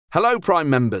Hello, Prime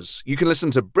members. You can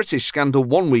listen to British Scandal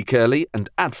 1 week early and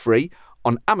ad-free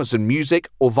on Amazon Music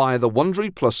or via the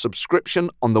Wondery Plus subscription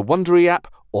on the Wondery app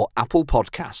or Apple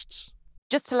Podcasts.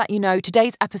 Just to let you know,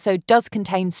 today's episode does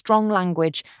contain strong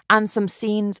language and some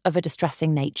scenes of a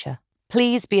distressing nature.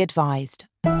 Please be advised.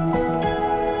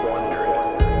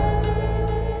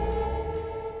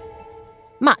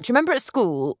 Matt, do you remember at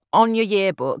school, on your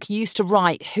yearbook, you used to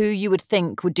write who you would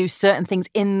think would do certain things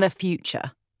in the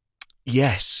future?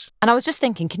 Yes. And I was just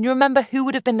thinking, can you remember who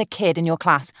would have been the kid in your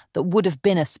class that would have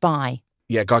been a spy?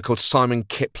 Yeah, a guy called Simon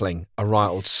Kipling, a right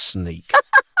old sneak.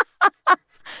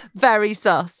 Very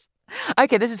sus.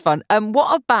 OK, this is fun.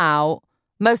 What about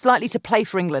most likely to play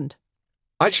for England?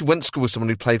 I actually went to school with someone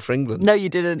who played for England. No, you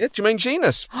didn't. Yeah, Jermaine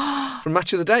Genius from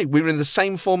Match of the Day. We were in the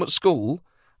same form at school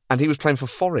and he was playing for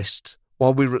Forest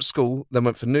while we were at school, then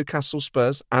went for Newcastle,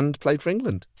 Spurs and played for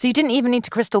England. So you didn't even need to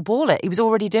crystal ball it. He was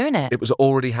already doing it. It was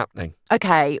already happening.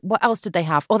 OK, what else did they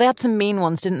have? Oh, they had some mean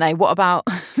ones, didn't they? What about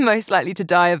most likely to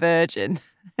die a virgin?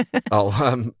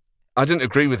 I didn't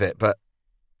agree with it, but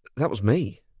that was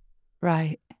me.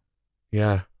 Right.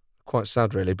 Yeah, quite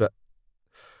sad really, but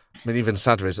I mean, even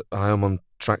sadder is I am on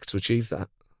track to achieve that.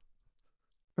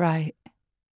 Right.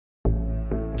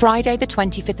 Friday the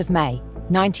 25th of May,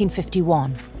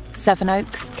 1951,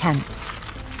 Sevenoaks, Kent.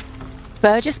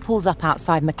 Burgess pulls up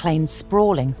outside McLean's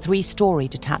sprawling 3-storey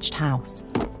detached house,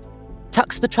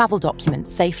 tucks the travel documents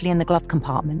safely in the glove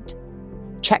compartment,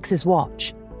 checks his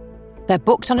watch. They're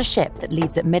booked on a ship that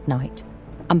leaves at midnight,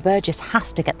 and Burgess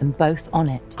has to get them both on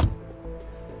it.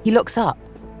 He looks up,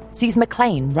 sees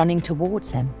McLean running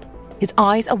towards him. His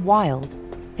eyes are wild,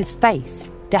 his face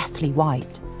deathly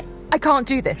white. I can't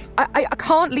do this. I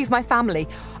can't leave my family.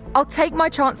 I'll take my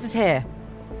chances here.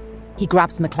 He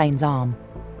grabs McLean's arm.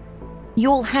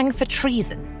 You'll hang for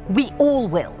treason. We all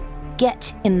will.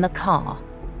 Get in the car.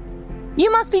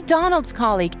 You must be Donald's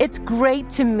colleague. It's great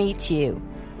to meet you.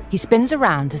 He spins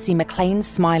around to see McLean's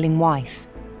smiling wife.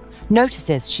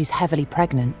 Notices she's heavily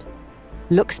pregnant.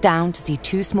 Looks down to see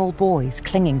 2 small boys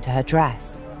clinging to her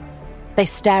dress. They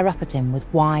stare up at him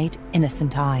with wide,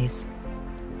 innocent eyes.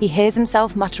 He hears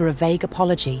himself mutter a vague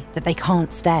apology that they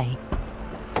can't stay.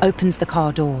 Opens the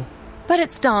car door. But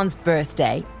it's Don's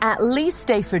birthday. At least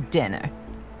stay for dinner.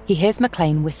 He hears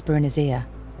McLean whisper in his ear.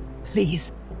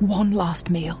 Please, one last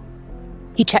meal.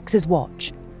 He checks his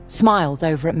watch, smiles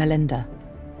over at Melinda.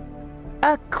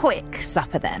 A quick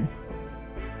supper then.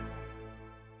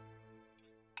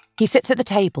 He sits at the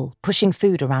table, pushing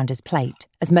food around his plate,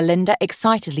 as Melinda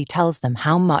excitedly tells them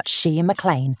how much she and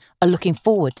McLean are looking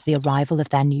forward to the arrival of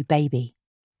their new baby.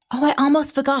 Oh, I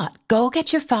almost forgot. Go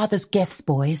get your father's gifts,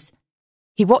 boys.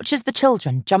 He watches the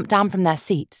children jump down from their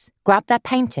seats, grab their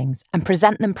paintings and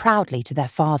present them proudly to their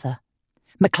father.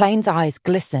 McLean's eyes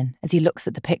glisten as he looks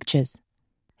at the pictures.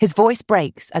 His voice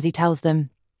breaks as he tells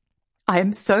them, I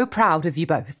am so proud of you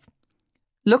both.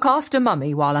 Look after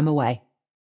Mummy while I'm away.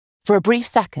 For a brief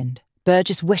second,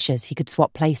 Burgess wishes he could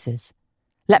swap places.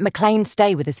 Let McLean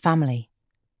stay with his family.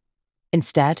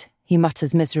 Instead, he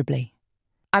mutters miserably,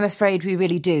 I'm afraid we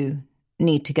really do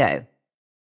need to go.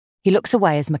 He looks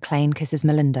away as McLean kisses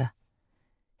Melinda.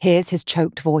 Hears his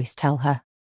choked voice tell her,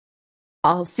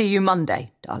 I'll see you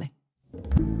Monday, darling.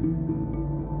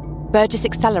 Burgess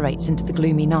accelerates into the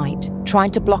gloomy night,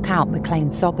 trying to block out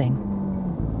McLean's sobbing.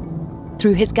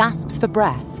 Through his gasps for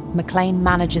breath, McLean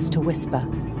manages to whisper,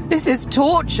 This is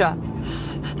torture.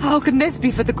 How can this be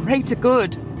for the greater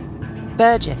good?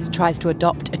 Burgess tries to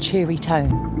adopt a cheery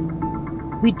tone.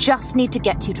 We just need to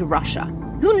get you to Russia.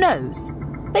 Who knows?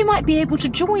 They might be able to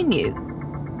join you.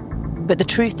 But the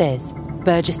truth is,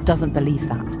 Burgess doesn't believe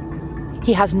that.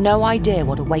 He has no idea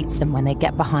what awaits them when they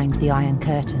get behind the Iron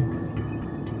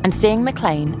Curtain. And seeing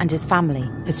McLean and his family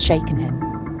has shaken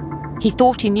him. He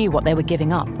thought he knew what they were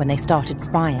giving up when they started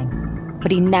spying,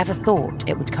 but he never thought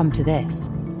it would come to this.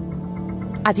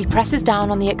 As he presses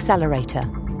down on the accelerator,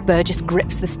 Burgess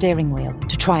grips the steering wheel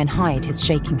to try and hide his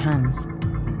shaking hands.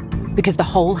 Because the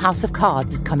whole house of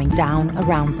cards is coming down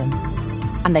around them,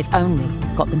 and they've only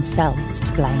got themselves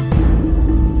to blame.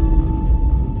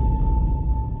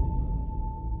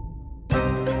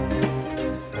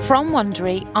 From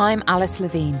Wondery, I'm Alice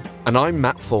Levine. And I'm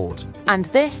Matt Ford. And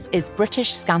this is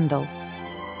British Scandal.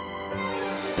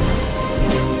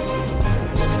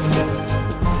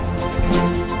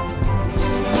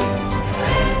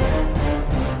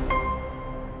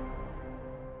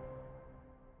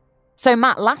 So,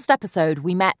 Matt, last episode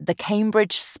we met the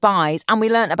Cambridge Spies and we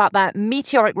learnt about their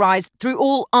meteoric rise through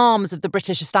all arms of the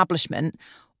British establishment.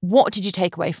 What did you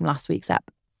take away from last week's ep?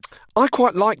 I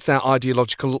quite liked their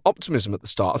ideological optimism at the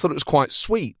start. I thought it was quite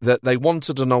sweet that they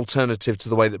wanted an alternative to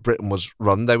the way that Britain was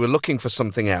run. They were looking for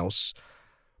something else.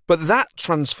 But that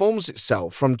transforms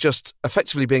itself from just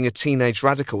effectively being a teenage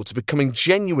radical to becoming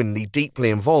genuinely deeply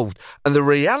involved. And the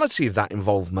reality of that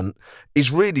involvement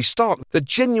is really stark. They're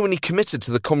genuinely committed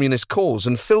to the communist cause,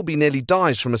 and Philby nearly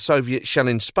dies from a Soviet shell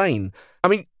in Spain. I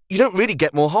mean, you don't really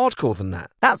get more hardcore than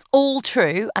that. That's all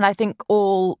true, and I think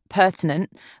all pertinent.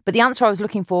 But the answer I was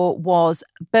looking for was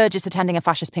Burgess attending a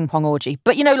fascist ping-pong orgy.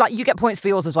 But, you get points for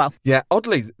yours as well. Yeah,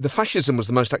 oddly, the fascism was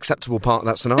the most acceptable part of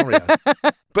that scenario.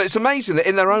 But it's amazing that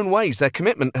in their own ways, their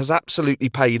commitment has absolutely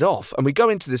paid off. And we go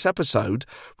into this episode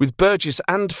with Burgess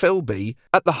and Philby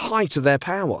at the height of their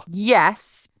power.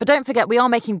 Yes, but don't forget, we are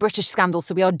making British scandal,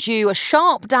 so we are due a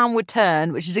sharp downward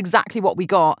turn, which is exactly what we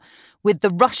got with the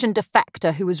Russian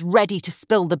defector who was ready to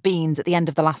spill the beans at the end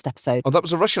of the last episode. Oh, that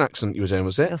was a Russian accent you were doing,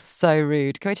 was it? You're so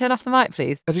rude. Can we turn off the mic,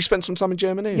 please? Has he spent some time in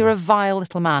Germany? You're a vile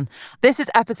little man. This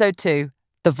is episode 2,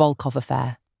 The Volkov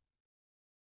Affair.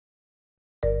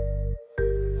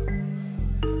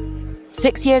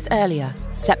 6 years earlier,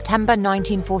 September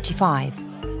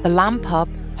 1945, the Lamb Pub,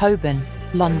 Holborn,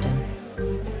 London.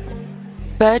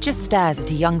 Burgess stares at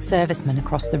a young serviceman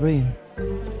across the room.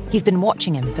 He's been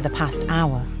watching him for the past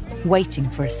hour, waiting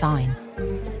for a sign.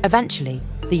 Eventually,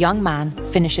 the young man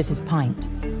finishes his pint,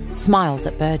 smiles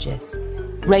at Burgess,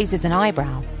 raises an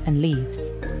eyebrow and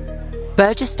leaves.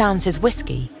 Burgess downs his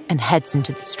whiskey and heads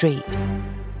into the street.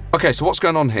 OK, so what's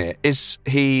going on here? Is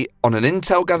he on an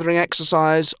intel gathering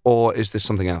exercise, or is this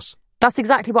something else? That's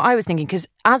exactly what I was thinking, because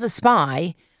as a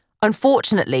spy,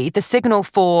 unfortunately, the signal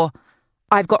for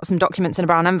 "I've got some documents in a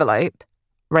brown envelope,"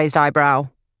 raised eyebrow,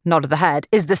 nod of the head,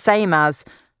 is the same as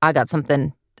 "I got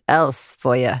something else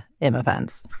for you in my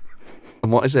pants."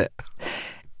 And what is it?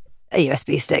 A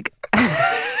USB stick.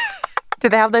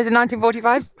 Did they have those in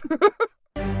 1945?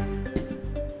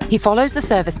 He follows the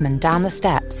serviceman down the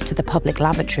steps to the public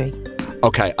lavatory.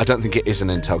 OK, I don't think it is an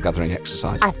intel gathering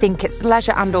exercise. I think it's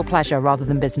leisure and or pleasure rather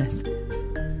than business.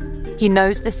 He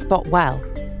knows this spot well.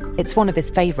 It's one of his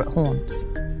favourite haunts,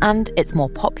 and it's more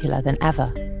popular than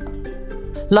ever.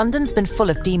 London's been full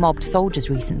of demobbed soldiers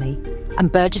recently, and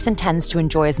Burgess intends to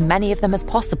enjoy as many of them as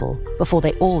possible before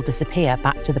they all disappear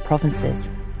back to the provinces.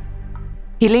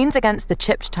 He leans against the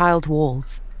chipped-tiled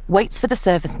walls, waits for the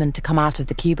serviceman to come out of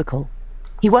the cubicle.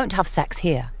 He won't have sex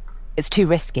here. It's too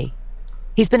risky.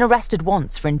 He's been arrested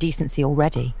once for indecency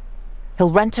already.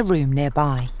 He'll rent a room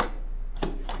nearby.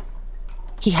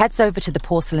 He heads over to the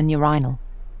porcelain urinal,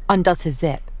 undoes his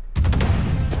zip.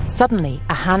 Suddenly,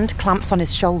 a hand clamps on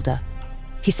his shoulder.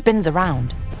 He spins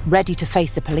around, ready to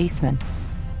face a policeman.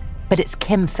 But it's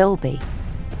Kim Philby.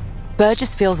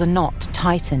 Burgess feels a knot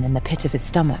tighten in the pit of his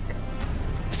stomach.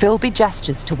 Philby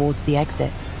gestures towards the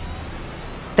exit.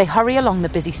 They hurry along the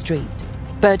busy street,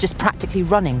 Burgess practically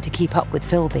running to keep up with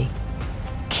Philby.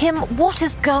 "Kim, what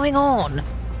is going on?"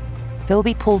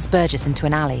 Philby pulls Burgess into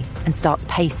an alley and starts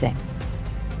pacing.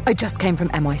 "I just came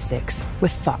from MI6. We're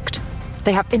fucked.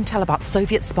 They have intel about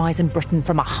Soviet spies in Britain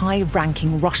from a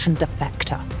high-ranking Russian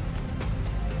defector."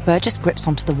 Burgess grips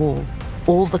onto the wall,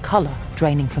 all the colour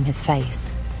draining from his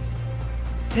face.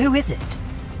 "Who is it?"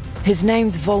 "His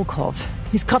name's Volkov.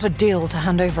 He's cut a deal to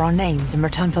hand over our names in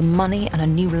return for money and a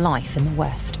new life in the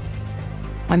West.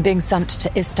 I'm being sent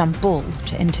to Istanbul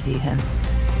to interview him."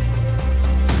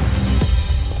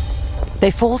 They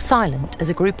fall silent as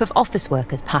a group of office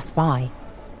workers pass by.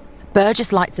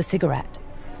 Burgess lights a cigarette,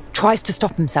 tries to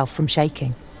stop himself from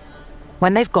shaking.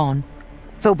 When they've gone,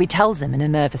 Philby tells him in a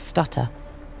nervous stutter,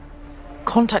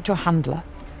 "Contact your handler.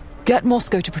 Get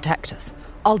Moscow to protect us.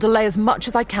 I'll delay as much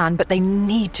as I can, but they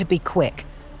need to be quick.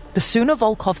 The sooner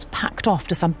Volkov's packed off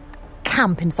to some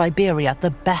camp in Siberia,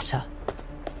 the better."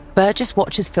 Burgess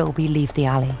watches Philby leave the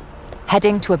alley,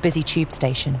 heading to a busy tube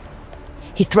station.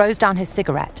 He throws down his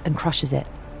cigarette and crushes it,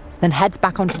 then heads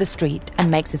back onto the street and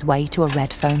makes his way to a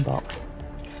red phone box.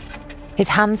 His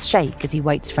hands shake as he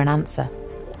waits for an answer.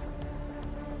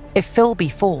 If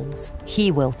Philby falls,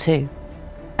 he will too.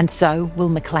 And so will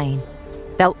McLean.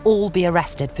 They'll all be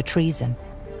arrested for treason.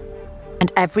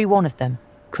 And every one of them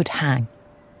could hang.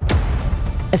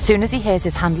 As soon as he hears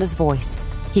his handler's voice,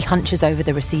 he hunches over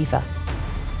the receiver.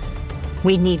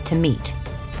 "We need to meet.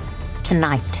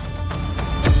 Tonight."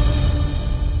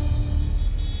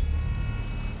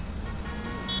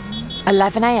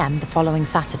 "11 a.m. the following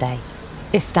Saturday,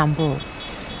 Istanbul.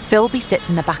 Philby sits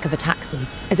in the back of a taxi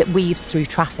as it weaves through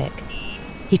traffic.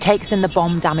 He takes in the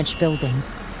bomb-damaged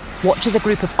buildings, watches a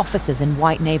group of officers in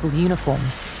white naval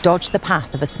uniforms dodge the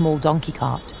path of a small donkey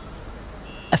cart.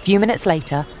 A few minutes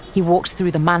later, he walks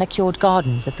through the manicured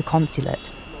gardens of the consulate.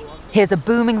 hears a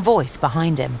booming voice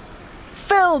behind him.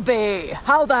 Philby,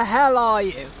 how the hell are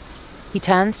you? He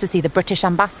turns to see the British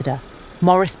ambassador,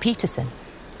 Maurice Peterson,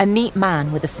 a neat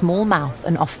man with a small mouth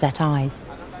and offset eyes.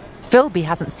 Philby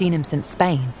hasn't seen him since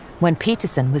Spain, when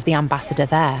Peterson was the ambassador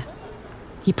there.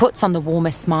 He puts on the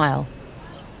warmest smile.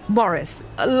 Maurice,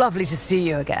 lovely to see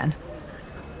you again.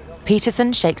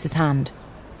 Peterson shakes his hand.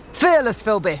 Fearless,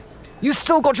 Philby. You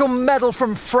still got your medal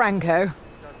from Franco.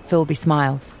 Philby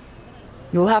smiles.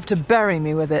 You'll have to bury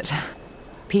me with it.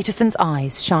 Peterson's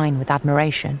eyes shine with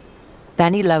admiration.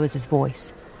 Then he lowers his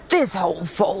voice. This whole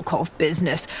Volkov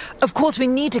business. Of course, we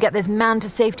need to get this man to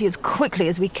safety as quickly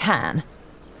as we can.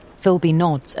 Philby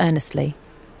nods earnestly.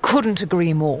 Couldn't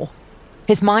agree more.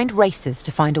 His mind races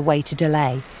to find a way to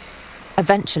delay.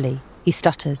 Eventually, he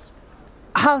stutters.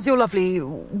 How's your lovely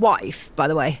wife, by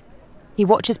the way? He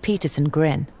watches Peterson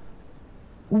grin.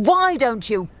 Why don't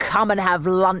you come and have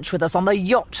lunch with us on the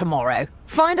yacht tomorrow?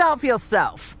 Find out for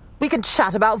yourself. We can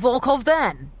chat about Volkov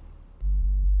then.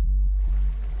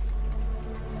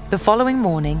 The following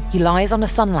morning, he lies on a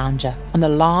sun lounger on the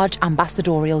large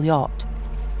ambassadorial yacht,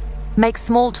 makes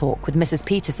small talk with Mrs.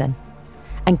 Peterson,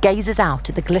 and gazes out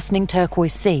at the glistening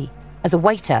turquoise sea as a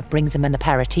waiter brings him an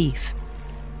aperitif.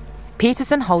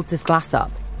 Peterson holds his glass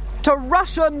up. To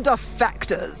Russian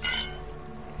defectors.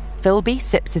 Philby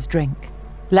sips his drink,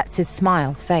 lets his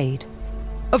smile fade.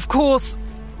 Of course,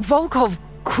 Volkov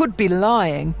could be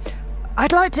lying.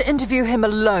 I'd like to interview him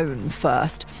alone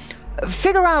first.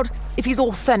 Figure out if he's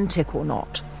authentic or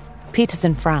not.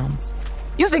 Peterson frowns.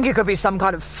 You think he could be some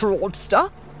kind of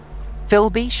fraudster?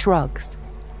 Philby shrugs.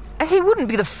 He wouldn't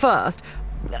be the first.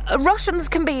 Russians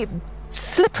can be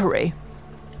slippery.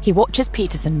 He watches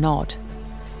Peterson nod.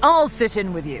 I'll sit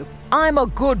in with you. I'm a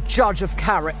good judge of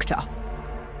character.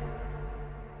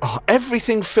 Oh,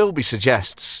 everything Philby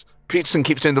suggests, Peterson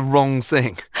keeps doing the wrong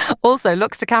thing. Also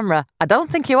looks to camera. I don't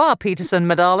think you are, Peterson,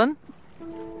 my darling.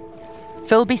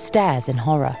 Philby stares in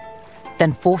horror,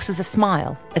 then forces a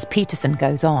smile as Peterson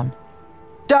goes on.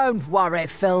 Don't worry,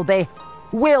 Philby.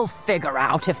 We'll figure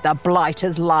out if the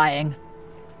blighter's lying.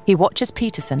 He watches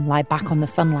Peterson lie back on the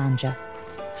sun lounger,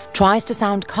 tries to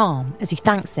sound calm as he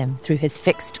thanks him through his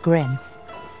fixed grin.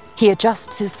 He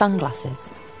adjusts his sunglasses,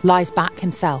 lies back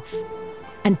himself,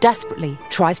 and desperately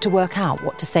tries to work out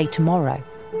what to say tomorrow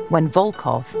when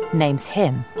Volkov names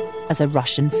him as a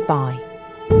Russian spy.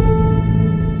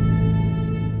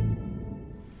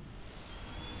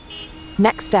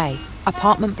 Next day,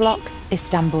 apartment block,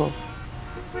 Istanbul.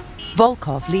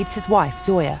 Volkov leads his wife,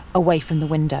 Zoya, away from the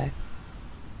window.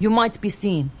 You might be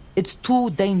seen. It's too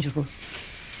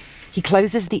dangerous. He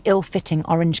closes the ill-fitting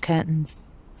orange curtains,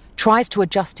 tries to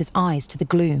adjust his eyes to the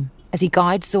gloom as he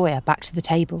guides Zoya back to the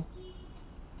table.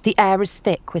 The air is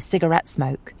thick with cigarette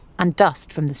smoke and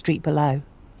dust from the street below.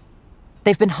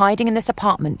 They've been hiding in this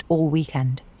apartment all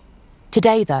weekend.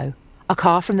 Today, though, a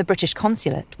car from the British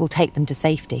consulate will take them to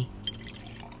safety.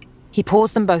 He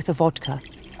pours them both a vodka,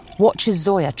 watches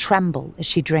Zoya tremble as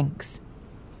she drinks.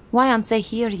 Why aren't they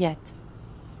here yet?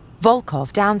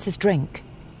 Volkov downs his drink,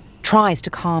 tries to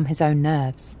calm his own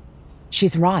nerves.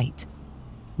 She's right.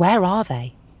 Where are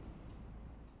they?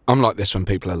 I'm like this when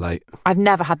people are late. I've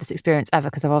never had this experience ever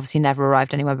because I've obviously never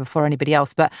arrived anywhere before anybody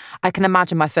else, but I can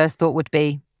imagine my first thought would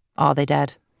be, are they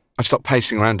dead? I'd stop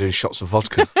pacing around doing shots of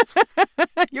vodka.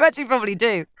 You actually probably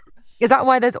do. Is that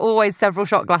why there's always several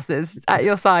shot glasses at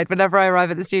your side whenever I arrive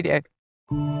at the studio?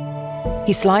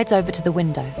 He slides over to the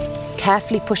window,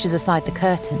 carefully pushes aside the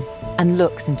curtain and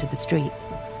looks into the street.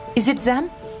 Is it them?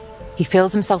 He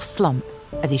feels himself slump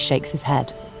as he shakes his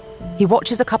head. He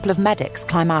watches a couple of medics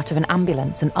climb out of an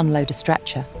ambulance and unload a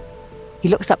stretcher. He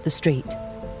looks up the street.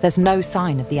 There's no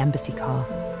sign of the embassy car.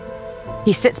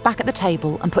 He sits back at the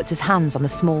table and puts his hands on the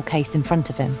small case in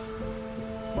front of him.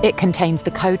 It contains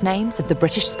the code names of the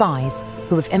British spies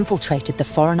who have infiltrated the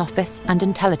Foreign Office and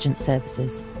intelligence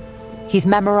services. He's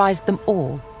memorised them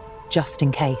all, just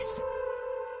in case.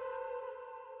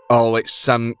 Oh, it's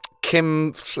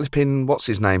Kim flipping, what's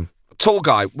his name? Tall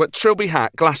guy, with trilby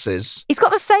hat, glasses. He's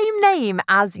got the same name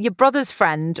as your brother's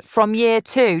friend from year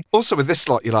 2. Also with this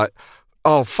lot, you're like,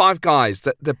 oh, 5 guys,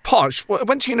 they're posh,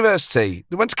 went to university,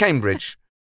 they went to Cambridge.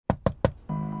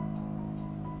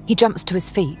 He jumps to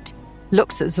his feet,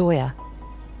 looks at Zoya.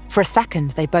 For a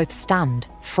second, they both stand,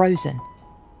 frozen.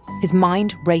 His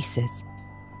mind races.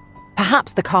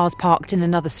 Perhaps the car's parked in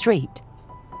another street.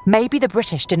 Maybe the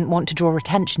British didn't want to draw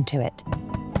attention to it.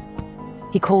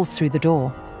 He calls through the door.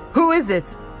 Who is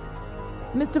it?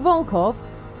 Mr. Volkov,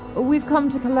 we've come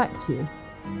to collect you.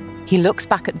 He looks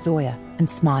back at Zoya and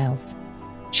smiles.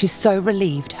 She's so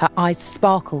relieved her eyes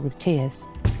sparkle with tears.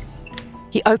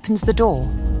 He opens the door,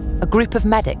 A group of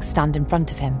medics stand in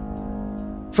front of him.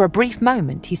 For a brief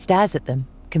moment, he stares at them,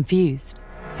 confused.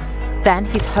 Then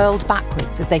he's hurled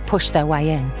backwards as they push their way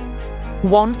in.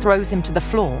 One throws him to the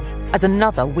floor as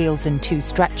another wheels in 2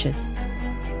 stretchers.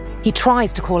 He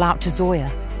tries to call out to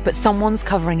Zoya, but someone's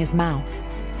covering his mouth.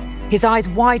 His eyes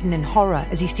widen in horror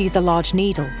as he sees a large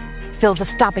needle, feels a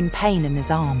stabbing pain in his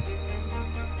arm.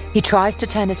 He tries to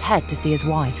turn his head to see his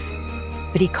wife,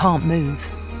 but he can't move.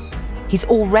 He's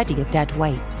already a dead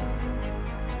weight.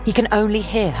 He can only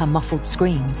hear her muffled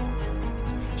screams.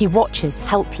 He watches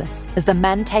helpless as the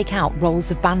men take out rolls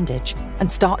of bandage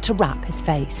and start to wrap his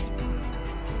face.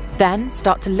 Then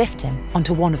start to lift him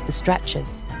onto one of the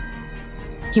stretchers.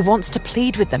 He wants to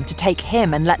plead with them to take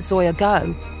him and let Zoya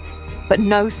go, but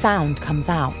no sound comes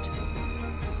out.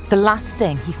 The last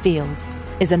thing he feels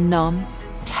is a numb,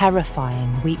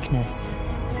 terrifying weakness.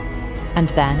 And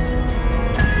then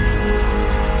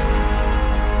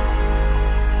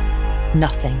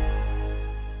nothing.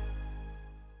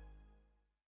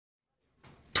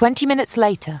 20 minutes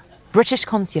later, British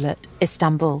consulate,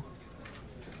 Istanbul.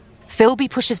 Philby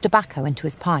pushes tobacco into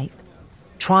his pipe,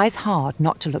 tries hard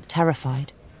not to look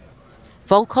terrified.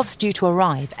 Volkov's due to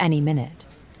arrive any minute,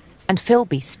 and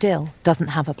Philby still doesn't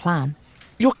have a plan.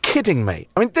 You're kidding me.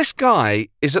 I mean, this guy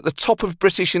is at the top of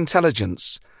British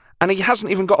intelligence, and he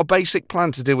hasn't even got a basic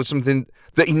plan to deal with something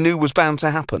that he knew was bound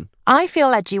to happen. I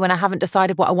feel edgy when I haven't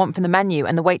decided what I want from the menu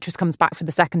and the waitress comes back for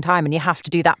the second time and you have to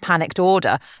do that panicked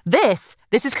order. This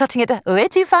is cutting it way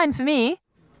too fine for me.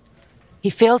 He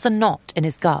feels a knot in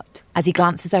his gut as he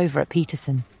glances over at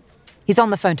Peterson. He's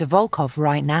on the phone to Volkov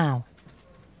right now.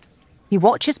 He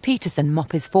watches Peterson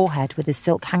mop his forehead with his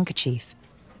silk handkerchief,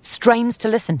 strains to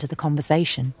listen to the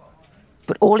conversation,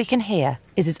 but all he can hear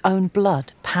is his own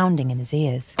blood pounding in his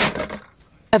ears.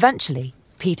 Eventually,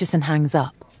 Peterson hangs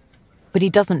up, but he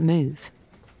doesn't move.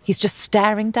 He's just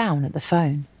staring down at the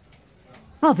phone.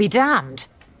 I'll be damned.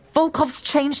 Volkov's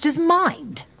changed his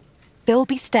mind.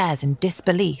 Philby stares in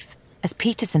disbelief as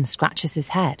Peterson scratches his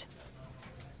head.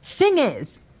 Thing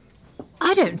is,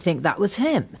 I don't think that was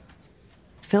him.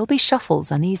 Philby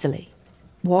shuffles uneasily.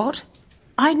 What?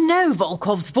 I know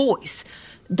Volkov's voice.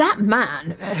 That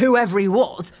man, whoever he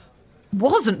was,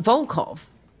 wasn't Volkov.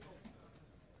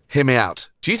 Hear me out.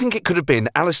 Do you think it could have been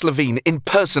Alice Levine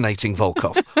impersonating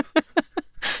Volkov?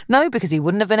 No, because he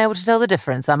wouldn't have been able to tell the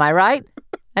difference, am I right?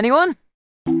 Anyone?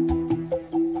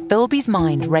 Philby's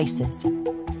mind races.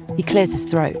 He clears his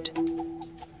throat.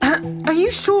 Are you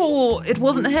sure it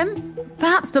wasn't him?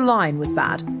 Perhaps the line was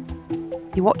bad.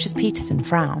 He watches Peterson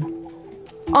frown.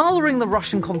 I'll ring the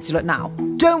Russian consulate now.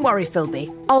 Don't worry,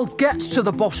 Philby. I'll get to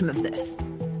the bottom of this.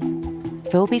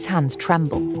 Philby's hands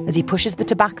tremble as he pushes the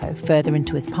tobacco further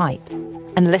into his pipe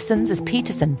and listens as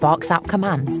Peterson barks out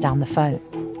commands down the phone.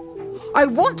 I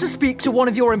want to speak to one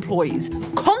of your employees,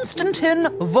 Konstantin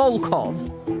Volkov.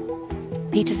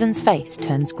 Peterson's face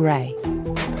turns grey.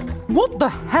 What the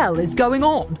hell is going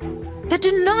on? They're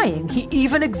denying he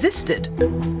even existed.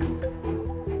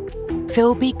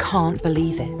 Philby can't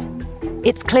believe it.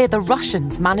 It's clear the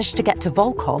Russians managed to get to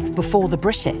Volkov before the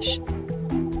British.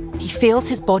 He feels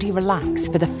his body relax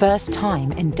for the first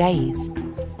time in days.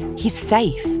 He's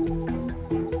safe.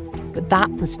 But that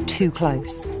was too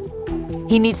close.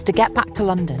 He needs to get back to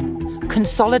London,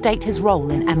 consolidate his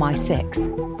role in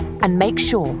MI6, and make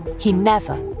sure he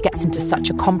never gets into such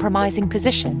a compromising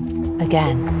position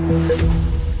again.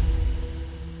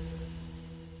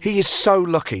 He is so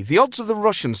lucky. The odds of the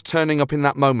Russians turning up in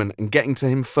that moment and getting to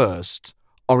him first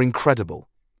are incredible.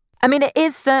 I mean, it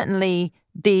is certainly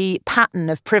the pattern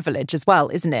of privilege as well,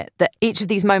 isn't it? That each of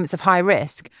these moments of high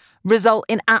risk result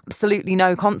in absolutely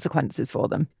no consequences for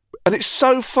them. And it's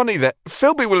so funny that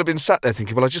Philby will have been sat there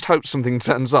thinking, well, I just hope something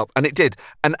turns up. And it did.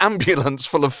 An ambulance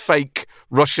full of fake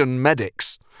Russian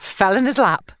medics. Fell in his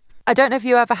lap. I don't know if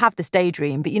you ever have this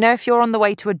daydream, but you know, if you're on the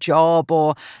way to a job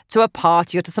or to a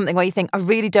party or to something where you think, I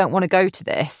really don't want to go to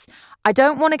this. I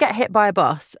don't want to get hit by a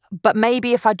bus, but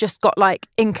maybe if I just got,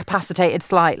 incapacitated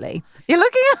slightly. You're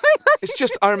looking at me like... It's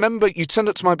just, I remember you turned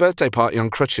up to my birthday party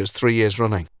on crutches 3 years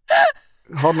running.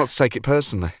 Hard not to take it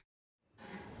personally.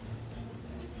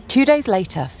 2 days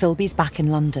later, Philby's back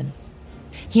in London.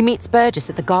 He meets Burgess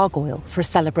at the Gargoyle for a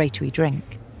celebratory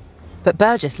drink. But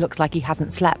Burgess looks like he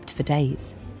hasn't slept for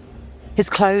days. His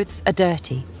clothes are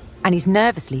dirty, and he's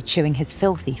nervously chewing his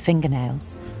filthy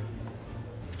fingernails.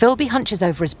 Philby hunches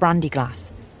over his brandy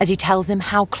glass as he tells him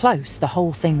how close the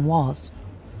whole thing was.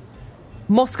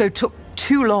 Moscow took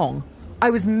too long. I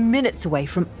was minutes away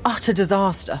from utter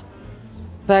disaster.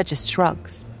 Burgess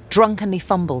shrugs, drunkenly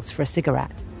fumbles for a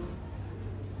cigarette.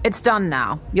 It's done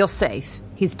now. You're safe.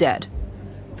 He's dead.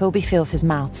 Philby feels his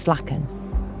mouth slacken.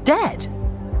 dead.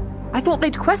 I thought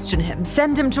they'd question him,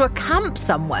 send him to a camp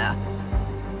somewhere.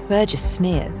 Burgess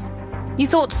sneers. You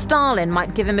thought Stalin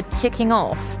might give him a ticking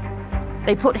off?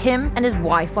 They put him and his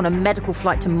wife on a medical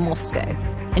flight to Moscow,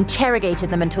 interrogated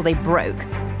them until they broke,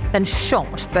 then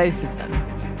shot both of them.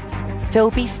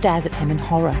 Philby stares at him in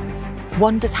horror,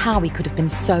 wonders how he could have been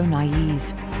so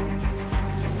naive.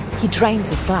 He drains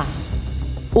his glass,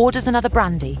 orders another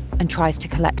brandy, and tries to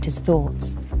collect his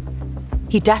thoughts.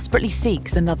 He desperately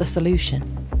seeks another solution,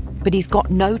 but he's got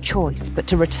no choice but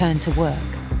to return to work.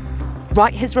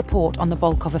 Write his report on the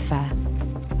Volkov affair.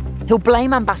 He'll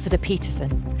blame Ambassador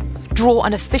Peterson, draw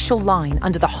an official line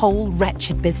under the whole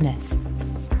wretched business,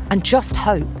 and just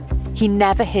hope he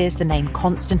never hears the name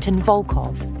Konstantin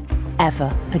Volkov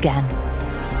ever again.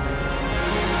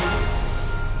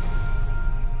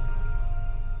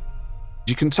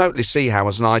 You can totally see how,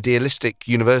 as an idealistic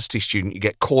university student, you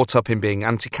get caught up in being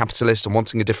anti-capitalist and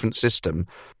wanting a different system.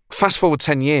 Fast forward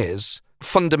 10 years,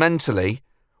 fundamentally,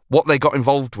 what they got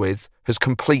involved with has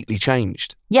completely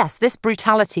changed. Yes, this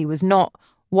brutality was not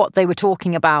what they were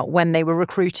talking about when they were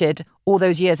recruited all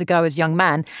those years ago as young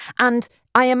men. And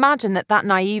I imagine that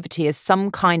naivety is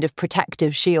some kind of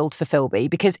protective shield for Philby,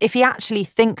 because if he actually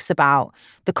thinks about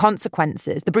the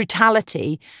consequences, the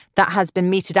brutality that has been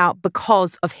meted out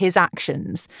because of his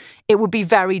actions, it would be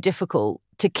very difficult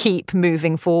to keep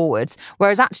moving forwards.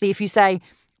 Whereas actually, if you say,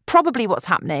 probably what's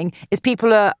happening is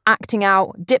people are acting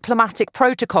out diplomatic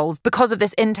protocols because of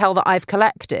this intel that I've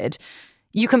collected,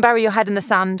 you can bury your head in the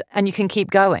sand and you can keep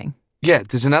going. Yeah,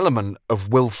 there's an element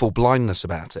of willful blindness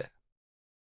about it.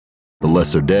 The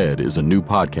Lesser Dead is a new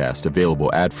podcast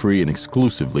available ad-free and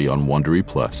exclusively on Wondery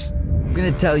Plus. I'm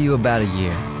gonna tell you about a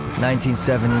year,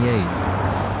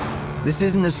 1978. This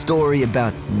isn't a story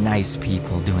about nice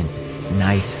people doing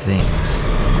nice things.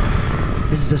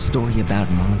 This is a story about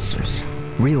monsters,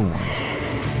 real ones.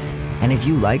 And if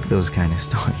you like those kind of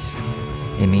stories,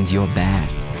 it means you're bad.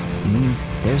 It means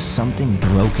there's something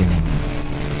broken in you.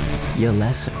 You're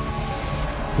lesser.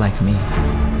 Like me.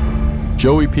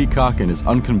 Joey Peacock and his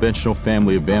unconventional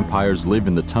family of vampires live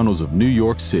in the tunnels of New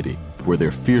York City, where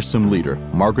their fearsome leader,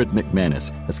 Margaret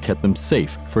McManus, has kept them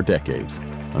safe for decades.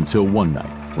 Until one night,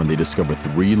 when they discover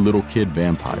 3 little kid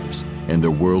vampires, and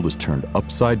their world is turned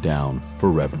upside down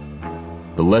forever.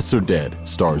 The Lesser Dead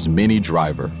stars Minnie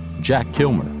Driver, Jack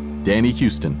Kilmer, Danny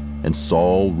Houston, and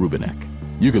Saul Rubinek.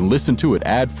 You can listen to it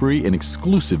ad-free and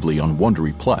exclusively on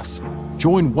Wondery Plus.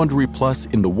 Join Wondery Plus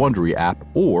in the Wondery app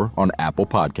or on Apple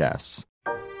Podcasts.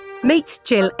 Meet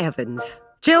Jill Evans.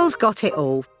 Jill's got it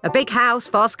all. A big house,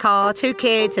 fast car, 2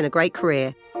 kids and a great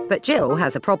career. But Jill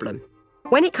has a problem.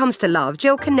 When it comes to love,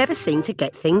 Jill can never seem to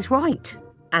get things right.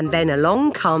 And then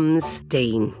along comes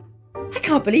Dean. I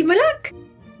can't believe my luck.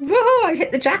 Whoa, I've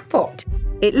hit the jackpot.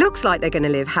 It looks like they're going to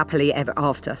live happily ever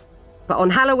after. But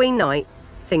on Halloween night,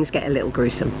 things get a little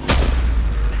gruesome.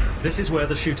 This is where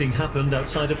the shooting happened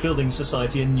outside a building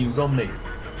society in New Romney.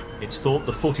 It's thought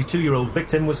the 42-year-old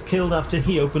victim was killed after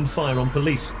he opened fire on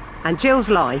police. And Jill's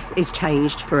life is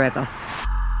changed forever.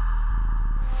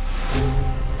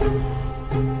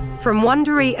 From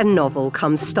Wondery and Novel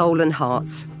comes Stolen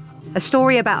Hearts, a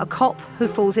story about a cop who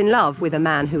falls in love with a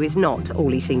man who is not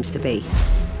all he seems to be.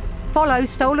 Follow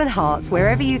Stolen Hearts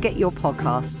wherever you get your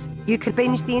podcasts. You could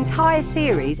binge the entire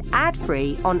series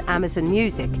ad-free on Amazon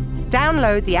Music.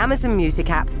 Download the Amazon Music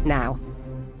app now.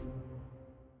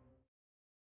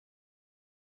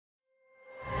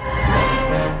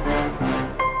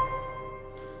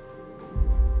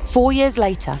 Four years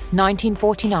later,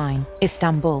 1949,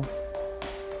 Istanbul.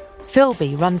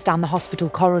 Philby runs down the hospital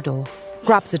corridor,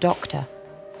 grabs a doctor.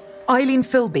 Eileen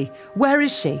Philby, where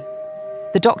is she?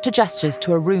 The doctor gestures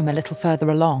to a room a little further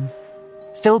along.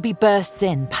 Philby bursts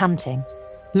in, panting,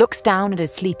 looks down at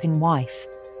his sleeping wife.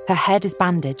 Her head is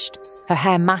bandaged, her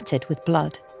hair matted with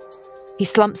blood. He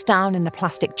slumps down in a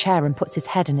plastic chair and puts his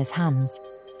head in his hands.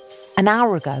 An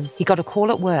hour ago, he got a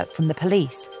call at work from the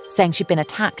police saying she'd been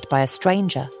attacked by a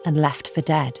stranger and left for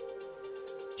dead.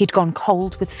 He'd gone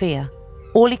cold with fear.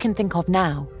 All he can think of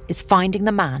now is finding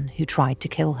the man who tried to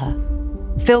kill her.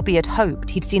 Philby had hoped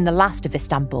he'd seen the last of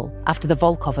Istanbul after the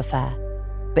Volkov affair.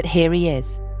 But here he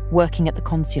is, working at the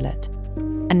consulate.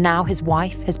 And now his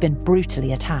wife has been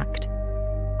brutally attacked.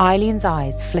 Eileen's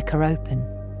eyes flicker open.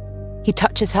 He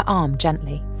touches her arm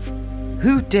gently.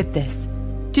 Who did this?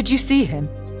 Did you see him?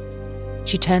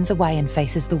 She turns away and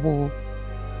faces the wall.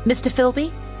 Mr.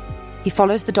 Philby? He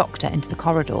follows the doctor into the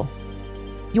corridor.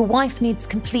 Your wife needs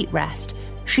complete rest.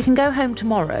 She can go home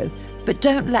tomorrow, but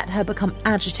don't let her become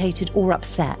agitated or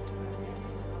upset.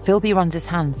 Philby runs his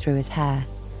hand through his hair.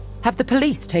 Have the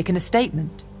police taken a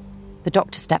statement? The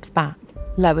doctor steps back,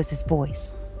 lowers his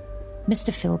voice. Mr.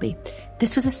 Philby,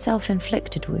 this was a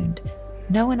self-inflicted wound.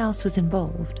 No one else was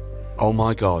involved. Oh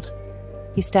my God.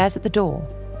 He stares at the door,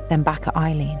 then back at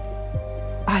Eileen.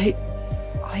 I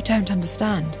don't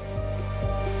understand.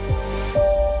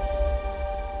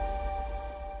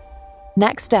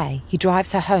 Next day, he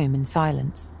drives her home in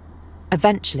silence.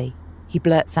 Eventually, he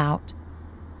blurts out,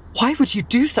 Why would you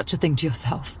do such a thing to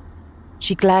yourself?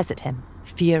 She glares at him,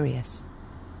 furious.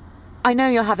 I know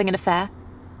you're having an affair.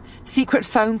 Secret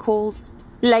phone calls,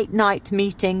 late-night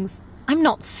meetings. I'm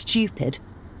not stupid.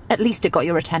 At least it got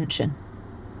your attention.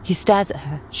 He stares at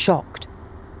her, shocked.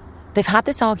 They've had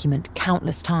this argument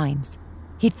countless times.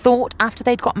 He'd thought after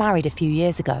they'd got married a few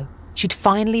years ago, she'd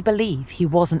finally believe he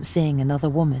wasn't seeing another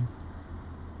woman.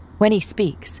 When he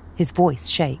speaks, his voice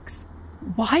shakes.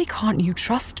 Why can't you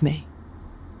trust me?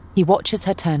 He watches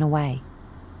her turn away.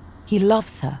 He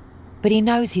loves her, but he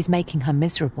knows he's making her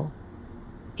miserable.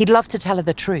 He'd love to tell her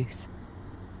the truth,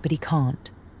 but he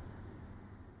can't.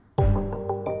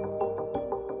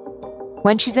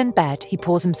 When she's in bed, he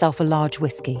pours himself a large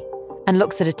whiskey and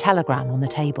looks at a telegram on the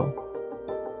table.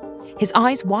 His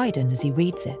eyes widen as he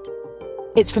reads it.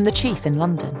 It's from the chief in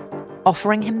London,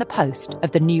 offering him the post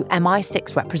of the new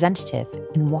MI6 representative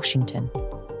in Washington.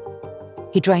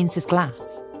 He drains his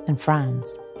glass and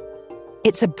frowns.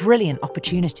 It's a brilliant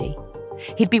opportunity.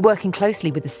 He'd be working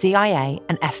closely with the CIA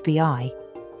and FBI.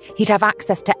 He'd have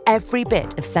access to every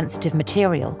bit of sensitive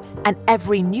material and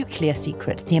every nuclear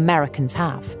secret the Americans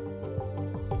have.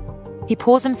 He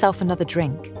pours himself another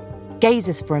drink,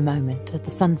 gazes for a moment at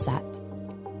the sunset.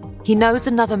 He knows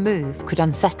another move could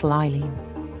unsettle Eileen.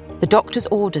 The doctor's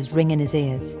orders ring in his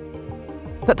ears.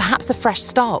 But perhaps a fresh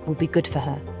start would be good for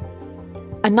her.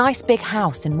 A nice big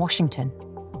house in Washington.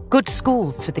 Good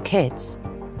schools for the kids.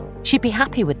 She'd be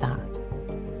happy with that.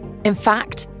 In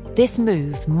fact, this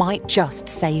move might just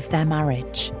save their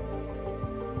marriage.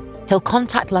 He'll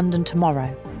contact London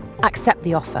tomorrow, accept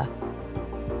the offer.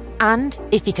 And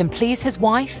if he can please his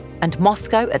wife and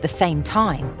Moscow at the same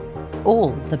time,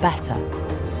 all the better.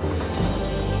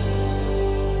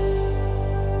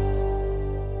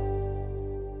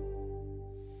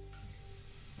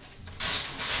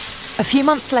 A few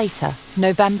months later,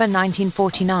 November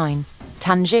 1949,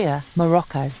 Tangier,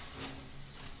 Morocco.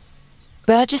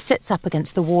 Burgess sits up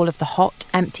against the wall of the hot,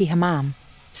 empty hammam,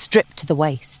 stripped to the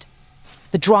waist.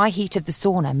 The dry heat of the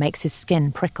sauna makes his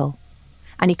skin prickle,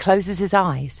 and he closes his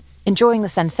eyes, enjoying the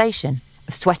sensation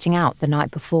of sweating out the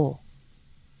night before.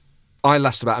 I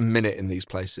last about a minute in these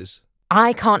places.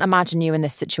 I can't imagine you in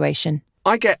this situation.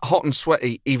 I get hot and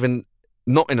sweaty even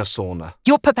not in a sauna.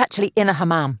 You're perpetually in a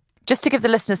hammam. Just to give the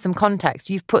listeners some context,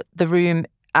 you've put the room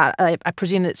at, I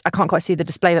presume I can't quite see the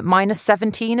display, but minus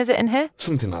 17, is it in here?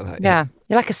 Something like that, yeah.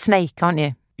 You're like a snake, aren't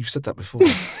you? You've said that before.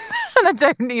 And I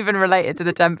don't even relate it to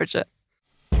the temperature.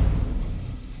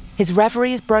 His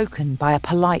reverie is broken by a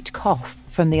polite cough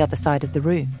from the other side of the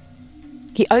room.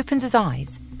 He opens his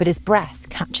eyes, but his breath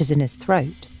catches in his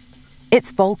throat.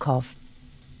 It's Volkov,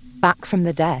 back from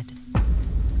the dead.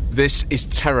 This is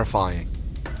terrifying.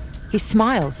 He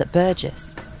smiles at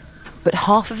Burgess, but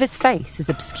half of his face is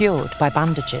obscured by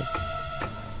bandages.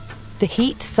 The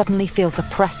heat suddenly feels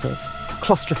oppressive,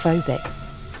 claustrophobic.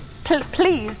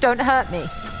 Please don't hurt me.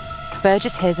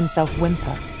 Burgess hears himself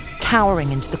whimper,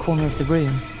 cowering into the corner of the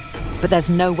room. But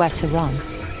there's nowhere to run,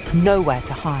 nowhere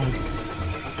to hide.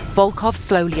 Volkov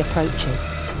slowly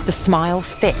approaches, the smile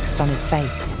fixed on his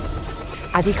face.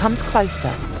 As he comes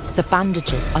closer, the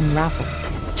bandages unravel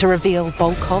to reveal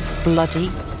Volkov's bloody,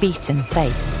 beaten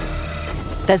face.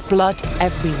 There's blood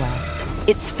everywhere.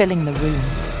 It's filling the room.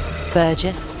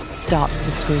 Burgess starts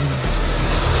to scream.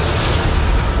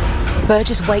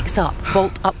 Burgess wakes up,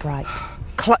 bolt upright,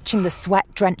 clutching the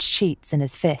sweat-drenched sheets in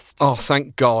his fists. Oh,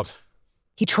 thank God.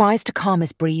 He tries to calm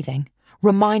his breathing,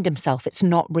 remind himself it's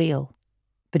not real.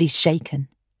 But he's shaken.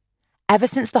 Ever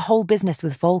since the whole business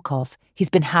with Volkov, he's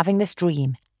been having this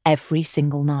dream every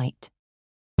single night.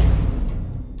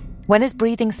 When his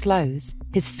breathing slows,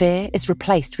 his fear is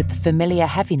replaced with the familiar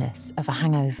heaviness of a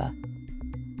hangover.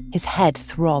 His head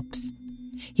throbs.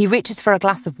 He reaches for a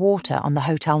glass of water on the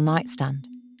hotel nightstand.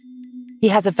 He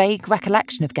has a vague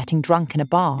recollection of getting drunk in a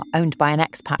bar owned by an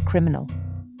expat criminal,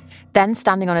 then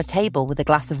standing on a table with a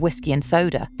glass of whiskey and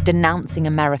soda, denouncing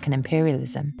American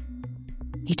imperialism.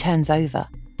 He turns over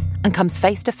and comes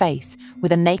face to face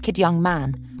with a naked young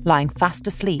man lying fast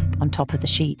asleep on top of the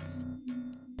sheets.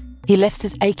 He lifts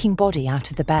his aching body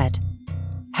out of the bed,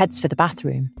 heads for the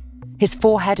bathroom. His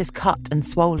forehead is cut and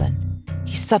swollen.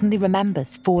 He suddenly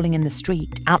remembers falling in the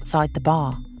street outside the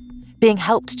bar, being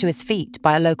helped to his feet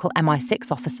by a local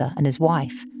MI6 officer and his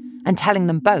wife, and telling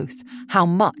them both how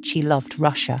much he loved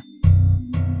Russia.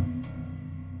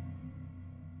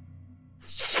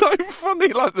 so funny,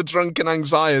 like the drunken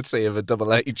anxiety of a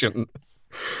double agent.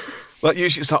 Like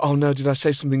usually it's like, oh no, did I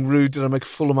say something rude? Did I make a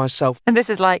fool of myself? And this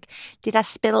is like, did I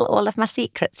spill all of my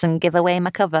secrets and give away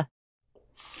my cover?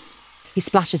 He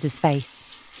splashes his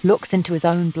face, looks into his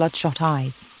own bloodshot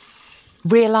eyes,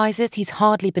 realises he's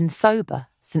hardly been sober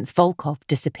since Volkov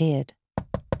disappeared.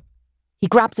 He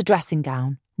grabs a dressing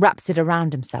gown, wraps it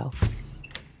around himself.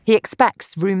 He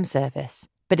expects room service,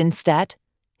 but instead,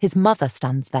 his mother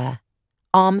stands there,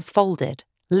 arms folded,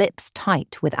 lips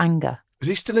tight with anger. Is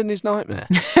he still in his nightmare?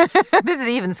 This is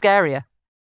even scarier.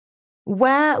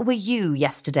 Where were you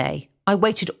yesterday? I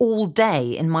waited all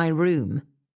day in my room.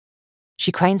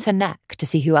 She cranes her neck to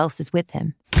see who else is with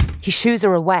him. He shoos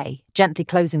her away, gently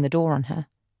closing the door on her,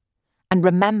 and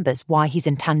remembers why he's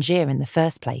in Tangier in the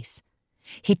first place.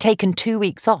 He'd taken 2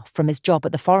 weeks off from his job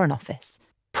at the Foreign Office,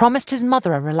 promised his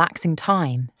mother a relaxing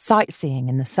time, sightseeing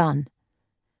in the sun.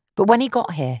 But when he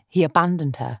got here, he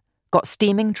abandoned her, got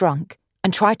steaming drunk,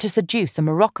 and tried to seduce a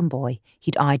Moroccan boy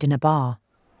he'd eyed in a bar.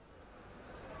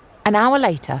 An hour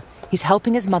later, he's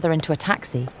helping his mother into a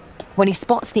taxi when he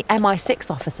spots the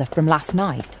MI6 officer from last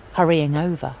night hurrying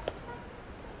over.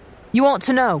 You ought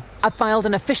to know, I've filed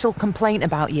an official complaint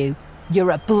about you.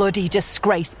 You're a bloody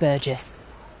disgrace, Burgess.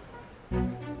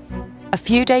 A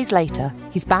few days later,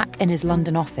 he's back in his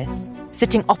London office,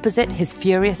 sitting opposite his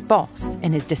furious boss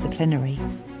in his disciplinary.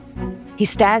 He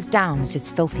stares down at his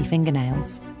filthy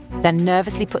fingernails, then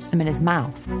nervously puts them in his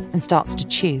mouth and starts to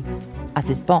chew as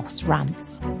his boss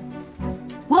rants.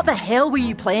 What the hell were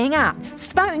you playing at?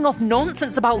 Spouting off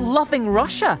nonsense about loving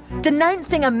Russia,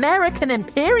 denouncing American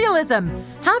imperialism.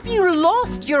 Have you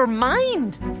lost your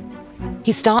mind?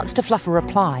 He starts to fluff a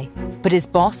reply, but his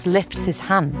boss lifts his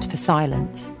hand for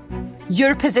silence.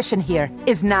 Your position here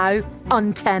is now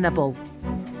untenable.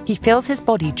 He feels his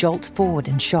body jolt forward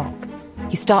in shock.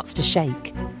 He starts to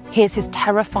shake, hears his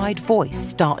terrified voice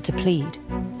start to plead.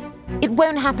 It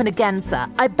won't happen again, sir.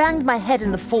 I banged my head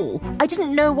in the fall. I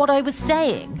didn't know what I was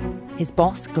saying. His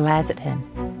boss glares at him.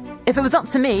 If it was up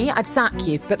to me, I'd sack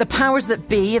you, but the powers that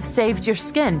be have saved your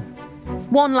skin.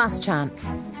 One last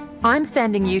chance. I'm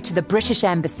sending you to the British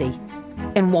Embassy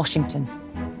in Washington.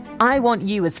 I want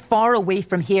you as far away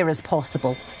from here as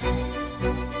possible.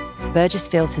 Burgess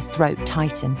feels his throat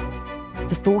tighten.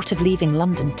 The thought of leaving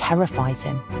London terrifies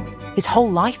him. His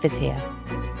whole life is here.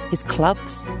 His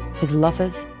clubs, his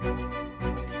lovers.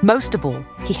 Most of all,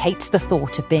 he hates the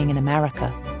thought of being in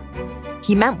America.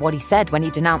 He meant what he said when he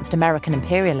denounced American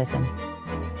imperialism.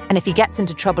 And if he gets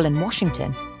into trouble in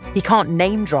Washington, he can't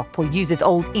name drop or use his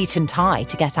old Eton tie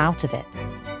to get out of it.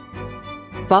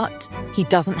 But he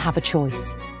doesn't have a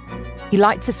choice. He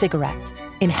lights a cigarette,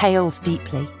 inhales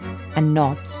deeply, and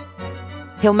nods.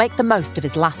 He'll make the most of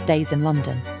his last days in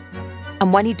London.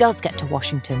 And when he does get to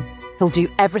Washington, he'll do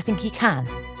everything he can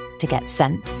to get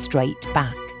sent straight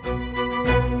back.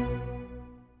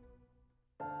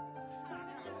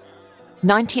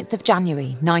 19th of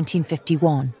January,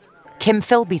 1951. Kim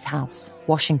Philby's house,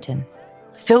 Washington.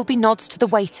 Philby nods to the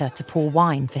waiter to pour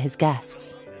wine for his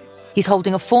guests. He's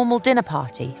holding a formal dinner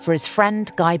party for his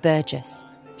friend Guy Burgess.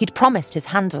 He'd promised his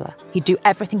handler he'd do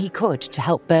everything he could to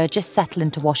help Burgess settle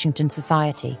into Washington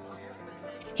society.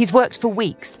 He's worked for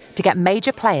weeks to get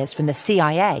major players from the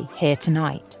CIA here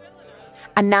tonight.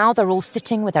 And now they're all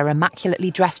sitting with their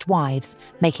immaculately dressed wives,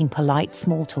 making polite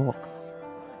small talk.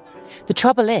 The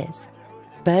trouble is,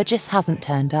 Burgess hasn't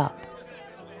turned up.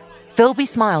 Philby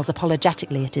smiles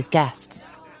apologetically at his guests.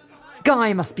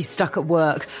 Guy must be stuck at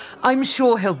work. I'm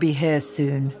sure he'll be here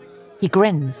soon. He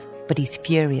grins, but he's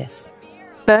furious.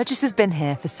 Burgess has been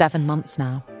here for 7 months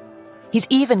now. He's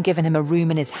even given him a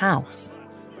room in his house.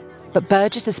 But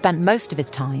Burgess has spent most of his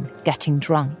time getting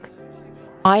drunk.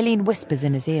 Eileen whispers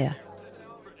in his ear.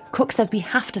 Cook says we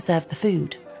have to serve the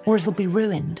food, or it'll be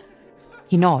ruined.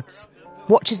 He nods,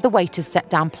 watches the waiters set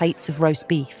down plates of roast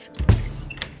beef.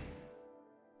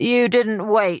 You didn't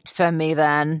wait for me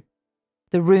then?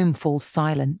 The room falls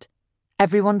silent.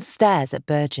 Everyone stares at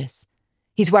Burgess.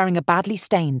 He's wearing a badly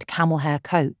stained camel hair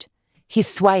coat. He's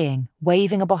swaying,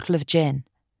 waving a bottle of gin.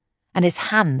 And his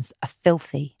hands are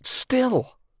filthy.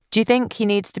 Still. Do you think he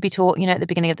needs to be taught, at the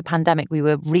beginning of the pandemic, we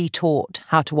were re-taught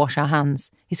how to wash our hands?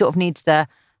 He sort of needs the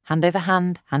hand over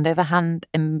hand,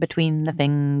 in between the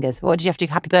fingers. What did you have to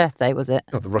do? Happy birthday, was it?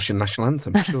 Oh, the Russian national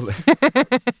anthem, surely.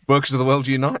 Workers of the world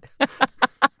unite.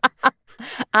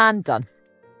 And done.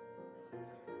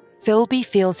 Philby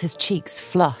feels his cheeks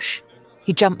flush.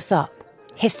 He jumps up,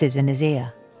 hisses in his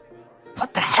ear.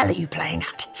 What the hell are you playing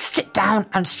at? Sit down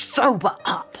and sober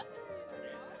up.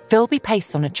 Philby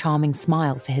pastes on a charming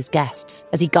smile for his guests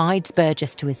as he guides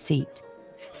Burgess to his seat,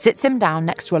 sits him down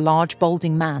next to a large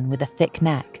balding man with a thick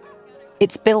neck,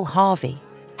 It's Bill Harvey,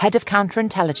 head of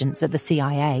counterintelligence at the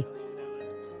CIA.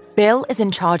 Bill is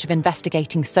in charge of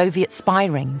investigating Soviet spy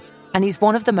rings, and he's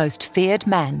one of the most feared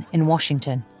men in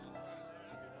Washington.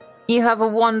 You have a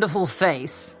wonderful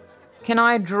face. Can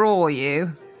I draw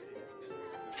you?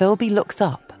 Philby looks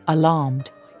up, alarmed.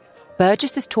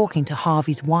 Burgess is talking to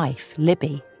Harvey's wife,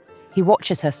 Libby. He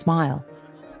watches her smile.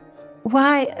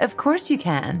 Why, of course you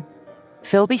can.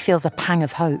 Philby feels a pang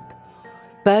of hope.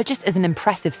 Burgess is an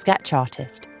impressive sketch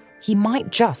artist. He might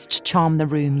just charm the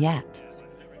room yet.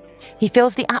 He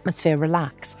feels the atmosphere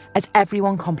relax as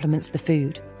everyone compliments the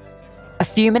food. A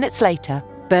few minutes later,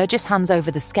 Burgess hands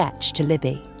over the sketch to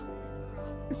Libby.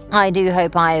 I do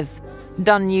hope I've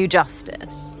done you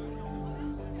justice.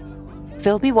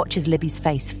 Philby watches Libby's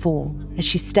face fall as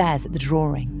she stares at the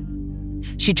drawing.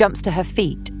 She jumps to her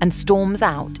feet and storms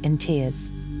out in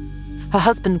tears. Her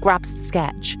husband grabs the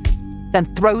sketch, then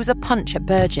throws a punch at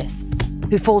Burgess,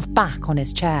 who falls back on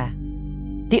his chair.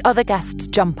 The other guests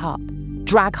jump up,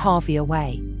 drag Harvey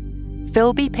away.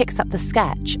 Philby picks up the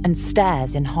sketch and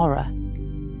stares in horror.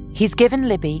 He's given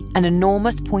Libby an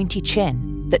enormous pointy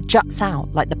chin that juts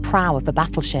out like the prow of a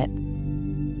battleship.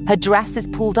 Her dress is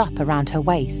pulled up around her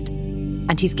waist,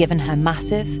 and he's given her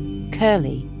massive,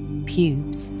 curly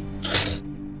pubes.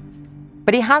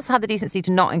 But he has had the decency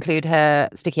to not include her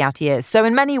sticky out ears, so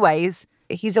in many ways,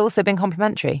 he's also been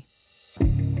complimentary.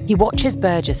 He watches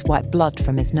Burgess wipe blood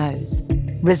from his nose,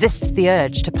 resists the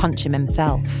urge to punch him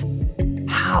himself.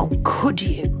 How could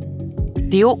you?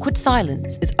 The awkward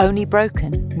silence is only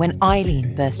broken when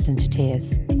Eileen bursts into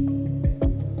tears.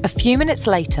 A few minutes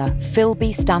later,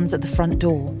 Philby stands at the front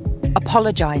door,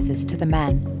 apologises to the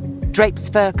men, drapes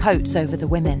fur coats over the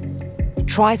women,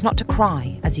 tries not to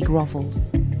cry as he grovels.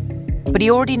 But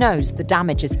he already knows the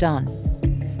damage is done.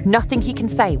 Nothing he can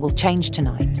say will change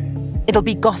tonight. It'll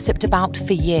be gossiped about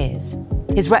for years.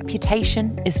 His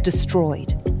reputation is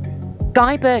destroyed.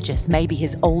 Guy Burgess may be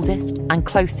his oldest and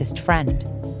closest friend,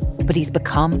 but he's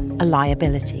become a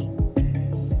liability.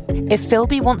 If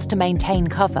Philby wants to maintain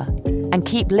cover and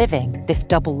keep living this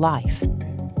double life,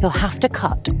 he'll have to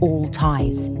cut all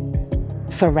ties.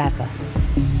 Forever.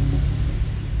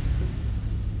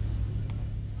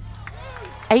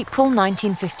 April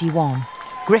 1951,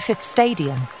 Griffith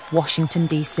Stadium, Washington,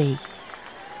 D.C.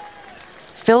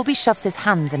 Philby shoves his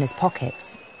hands in his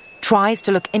pockets, tries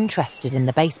to look interested in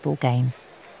the baseball game.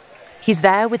 He's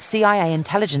there with CIA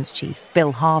intelligence chief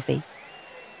Bill Harvey.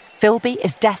 Philby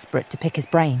is desperate to pick his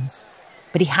brains,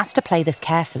 but he has to play this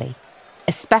carefully,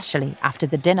 especially after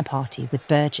the dinner party with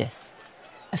Burgess.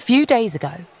 A few days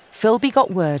ago, Philby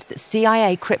got word that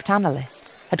CIA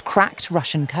cryptanalysts had cracked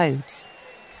Russian codes.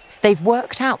 They've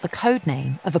worked out the code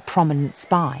name of a prominent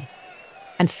spy,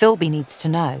 and Philby needs to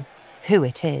know who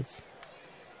it is.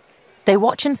 They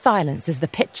watch in silence as the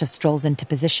pitcher strolls into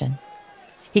position.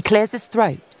 He clears his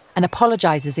throat and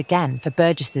apologises again for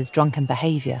Burgess's drunken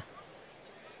behaviour.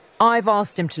 I've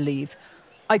asked him to leave.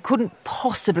 I couldn't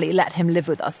possibly let him live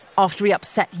with us after he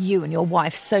upset you and your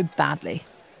wife so badly.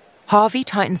 Harvey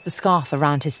tightens the scarf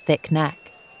around his thick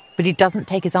neck, but he doesn't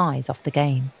take his eyes off the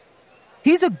game.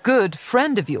 He's a good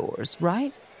friend of yours,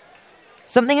 right?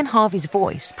 Something in Harvey's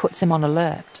voice puts him on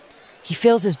alert. He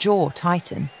feels his jaw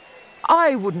tighten.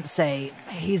 I wouldn't say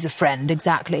he's a friend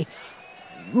exactly.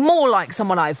 More like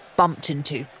someone I've bumped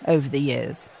into over the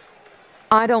years.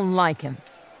 I don't like him,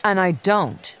 and I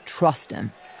don't trust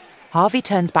him. Harvey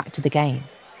turns back to the game.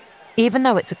 Even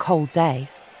though it's a cold day,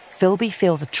 Philby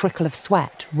feels a trickle of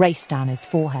sweat race down his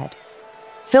forehead.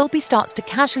 Philby starts to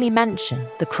casually mention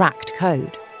the cracked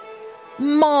code.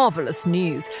 Marvellous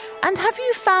news. And have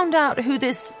you found out who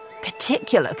this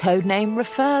particular code name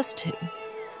refers to?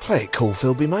 Play it cool,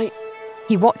 Philby, mate.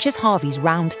 He watches Harvey's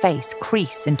round face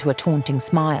crease into a taunting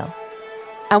smile.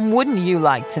 And wouldn't you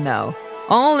like to know?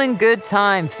 All in good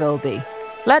time, Philby.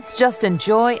 Let's just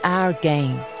enjoy our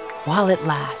game while it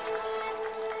lasts.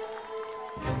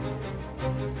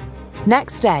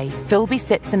 Next day, Philby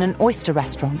sits in an oyster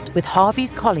restaurant with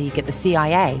Harvey's colleague at the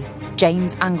CIA,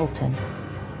 James Angleton.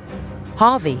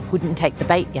 Harvey wouldn't take the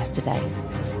bait yesterday,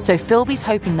 so Philby's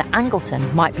hoping that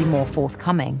Angleton might be more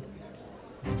forthcoming.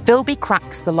 Philby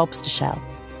cracks the lobster shell.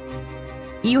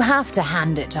 You have to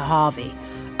hand it to Harvey.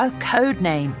 A code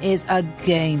name is a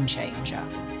game changer.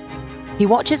 He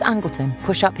watches Angleton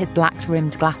push up his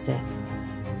black-rimmed glasses.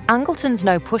 Angleton's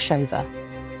no pushover.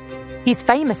 He's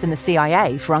famous in the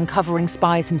CIA for uncovering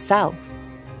spies himself.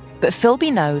 But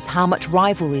Philby knows how much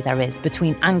rivalry there is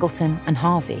between Angleton and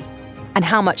Harvey, and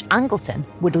how much Angleton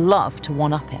would love to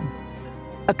one-up him.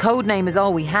 A code name is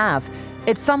all we have.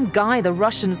 It's some guy the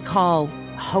Russians call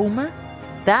Homer?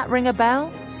 That ring a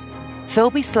bell?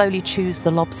 Philby slowly chews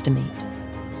the lobster meat,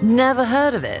 Never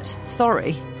heard of it.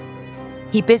 Sorry.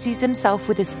 He busies himself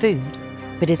with his food,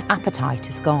 but his appetite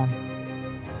is gone.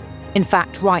 In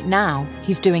fact, right now,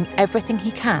 he's doing everything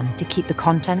he can to keep the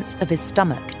contents of his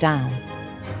stomach down.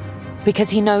 Because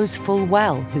he knows full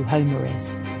well who Homer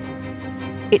is.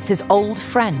 It's his old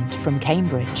friend from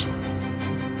Cambridge.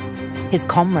 His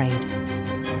comrade,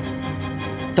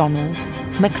 Donald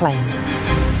McLean.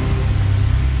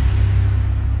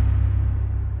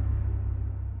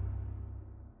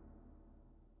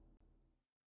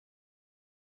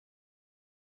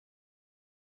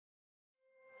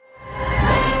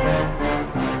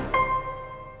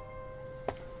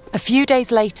 A few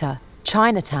days later,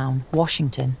 Chinatown,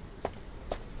 Washington.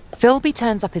 Philby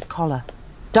turns up his collar,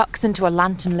 ducks into a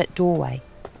lantern-lit doorway,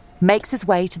 makes his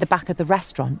way to the back of the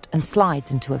restaurant and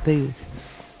slides into a booth.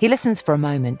 He listens for a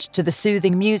moment to the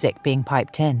soothing music being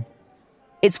piped in.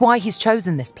 It's why he's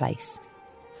chosen this place.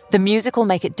 The music will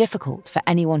make it difficult for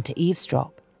anyone to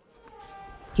eavesdrop.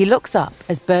 He looks up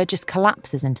as Burgess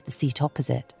collapses into the seat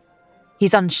opposite.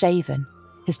 He's unshaven,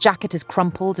 his jacket is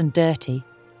crumpled and dirty,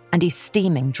 and he's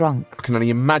steaming drunk. I can only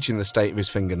imagine the state of his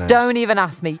fingernails. Don't even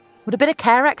ask me. Would a bit of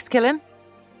Carex kill him?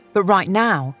 But right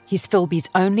now, he's Philby's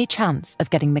only chance of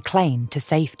getting McLean to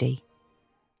safety.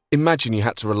 Imagine you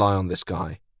had to rely on this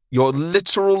guy. Your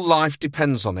literal life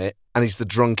depends on it, and he's the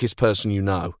drunkest person you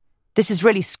know. This is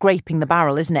really scraping the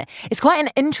barrel, isn't it? It's quite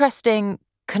an interesting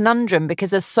conundrum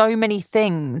because there's so many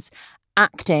things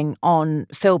acting on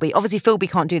Philby. Obviously, Philby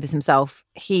can't do this himself.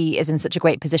 He is in such a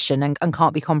great position and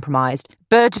can't be compromised.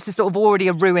 Burgess is sort of already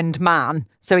a ruined man,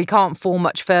 so he can't fall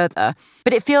much further.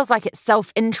 But it feels like it's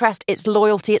self-interest, it's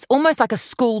loyalty. It's almost like a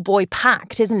schoolboy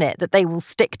pact, isn't it, that they will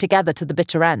stick together to the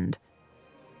bitter end.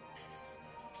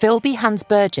 Philby hands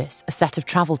Burgess a set of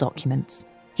travel documents.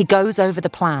 He goes over the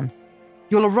plan.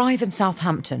 You'll arrive in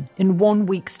Southampton in 1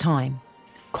 week's time.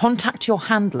 Contact your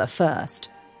handler first.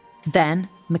 Then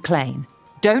McLean.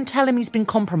 Don't tell him he's been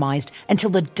compromised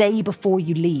until the day before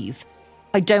you leave.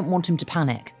 I don't want him to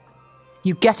panic.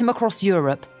 You get him across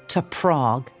Europe to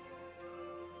Prague.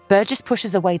 Burgess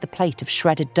pushes away the plate of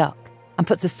shredded duck and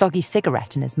puts a soggy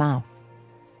cigarette in his mouth.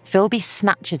 Philby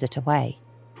snatches it away.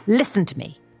 Listen to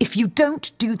me. If you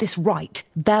don't do this right,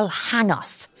 they'll hang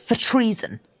us for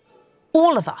treason.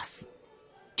 All of us.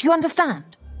 Do you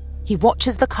understand? He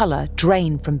watches the colour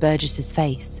drain from Burgess's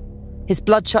face. His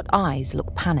bloodshot eyes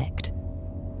look panicked.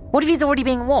 What if he's already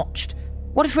being watched?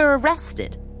 What if we're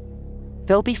arrested?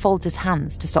 Philby folds his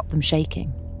hands to stop them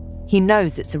shaking. He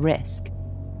knows it's a risk.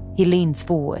 He leans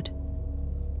forward.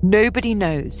 Nobody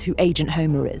knows who Agent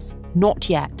Homer is, not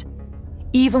yet.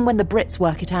 Even when the Brits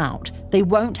work it out, they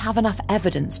won't have enough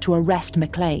evidence to arrest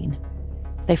McLean.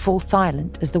 They fall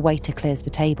silent as the waiter clears the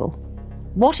table.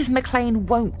 What if McLean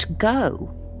won't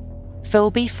go?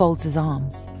 Philby folds his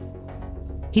arms.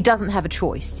 He doesn't have a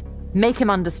choice. Make him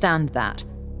understand that.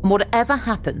 And whatever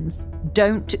happens,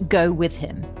 don't go with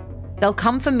him. They'll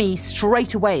come for me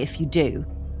straight away if you do.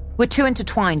 We're too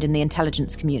intertwined in the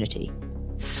intelligence community.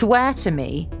 Swear to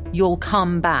me you'll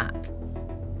come back.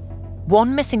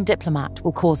 One missing diplomat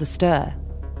will cause a stir.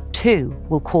 2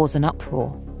 will cause an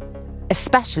uproar.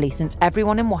 Especially since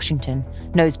everyone in Washington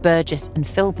knows Burgess and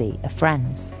Philby are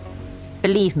friends.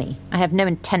 Believe me, I have no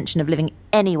intention of living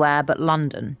anywhere but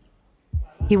London.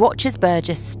 He watches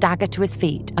Burgess stagger to his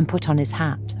feet and put on his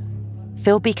hat.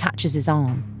 Philby catches his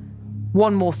arm.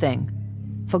 One more thing.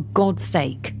 For God's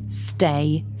sake,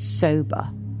 stay sober.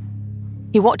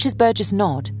 He watches Burgess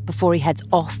nod before he heads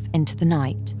off into the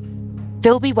night.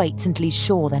 Philby waits until he's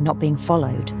sure they're not being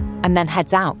followed and then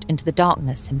heads out into the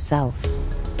darkness himself.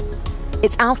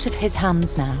 It's out of his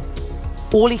hands now.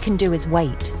 All he can do is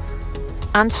wait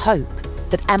and hope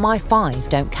that MI5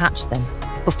 don't catch them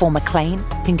before McLean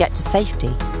can get to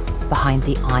safety behind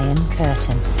the Iron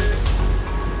Curtain.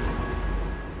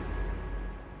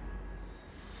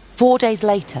 4 days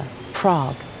later,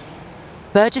 Prague.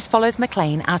 Burgess follows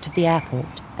McLean out of the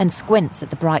airport and squints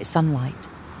at the bright sunlight.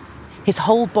 His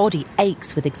whole body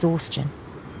aches with exhaustion.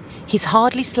 He's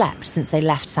hardly slept since they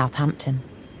left Southampton.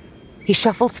 He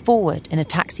shuffles forward in a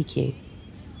taxi queue,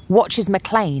 watches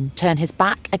McLean turn his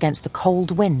back against the cold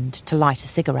wind to light a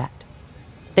cigarette.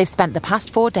 They've spent the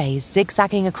past 4 days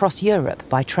zigzagging across Europe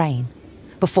by train,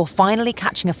 before finally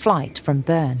catching a flight from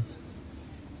Bern.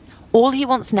 All he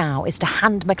wants now is to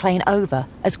hand McLean over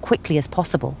as quickly as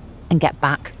possible and get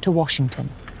back to Washington.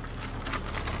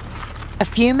 A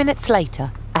few minutes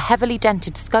later, a heavily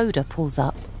dented Skoda pulls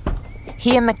up.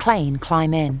 He and McLean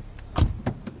climb in.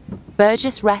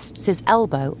 Burgess rests his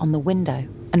elbow on the window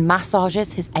and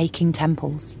massages his aching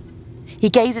temples. He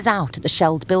gazes out at the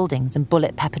shelled buildings and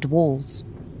bullet-peppered walls.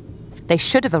 They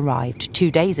should have arrived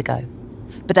 2 days ago.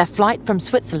 but their flight from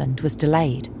Switzerland was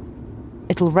delayed.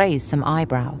 It'll raise some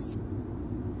eyebrows.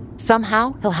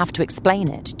 Somehow he'll have to explain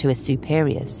it to his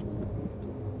superiors.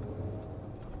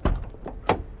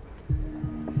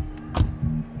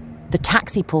 The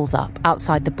taxi pulls up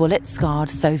outside the bullet-scarred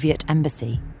Soviet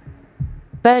embassy.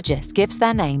 Burgess gives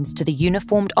their names to the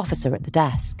uniformed officer at the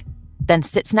desk, then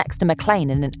sits next to McLean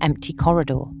in an empty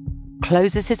corridor,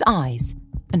 closes his eyes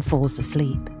and falls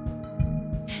asleep.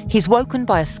 He's woken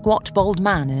by a squat, bald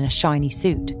man in a shiny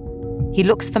suit. He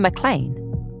looks for McLean,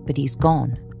 but he's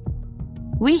gone.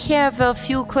 "We have a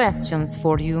few questions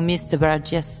for you, Mr.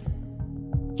 Burgess."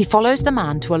 He follows the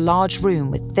man to a large room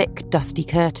with thick, dusty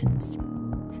curtains.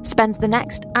 Spends the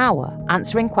next hour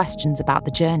answering questions about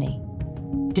the journey.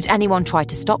 Did anyone try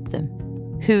to stop them?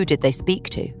 Who did they speak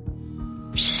to?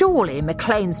 "Surely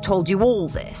McLean's told you all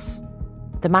this."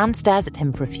 The man stares at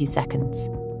him for a few seconds,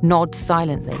 nods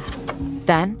silently,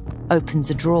 then opens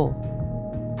a drawer,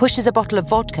 pushes a bottle of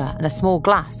vodka and a small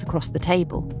glass across the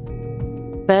table.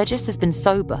 Burgess has been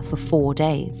sober for 4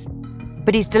 days,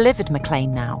 but he's delivered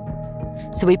McLean now,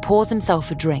 so he pours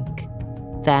himself a drink,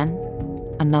 then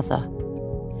another,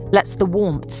 lets the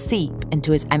warmth seep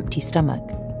into his empty stomach.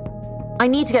 "I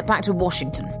need to get back to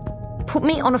Washington. Put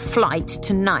me on a flight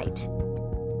tonight."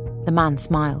 The man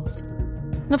smiles.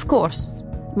 "Of course.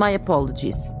 My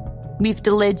apologies. We've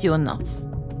delayed you enough."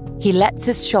 He lets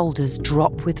his shoulders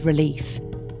drop with relief,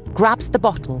 grabs the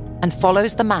bottle and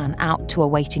follows the man out to a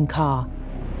waiting car.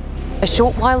 A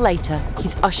short while later,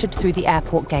 he's ushered through the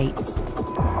airport gates.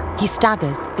 He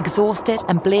staggers, exhausted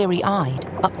and bleary-eyed,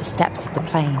 up the steps of the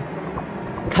plane,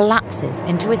 collapses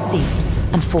into his seat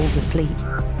and falls asleep.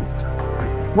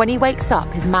 When he wakes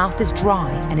up, his mouth is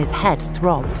dry and his head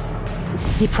throbs.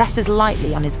 He presses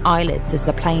lightly on his eyelids as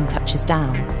the plane touches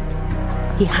down.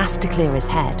 He has to clear his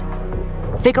head,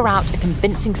 figure out a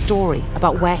convincing story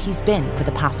about where he's been for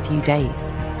the past few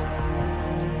days.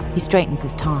 He straightens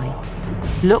his tie,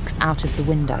 looks out of the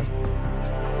window,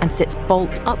 and sits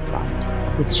bolt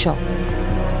upright with shock.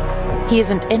 He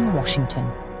isn't in Washington.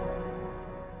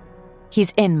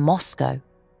 He's in Moscow.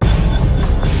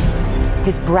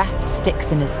 His breath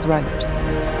sticks in his throat.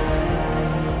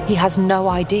 He has no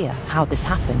idea how this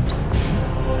happened,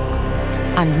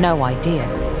 and no idea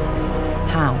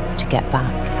how to get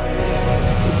back.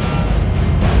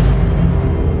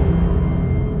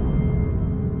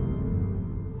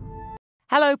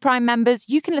 Hello, Prime members.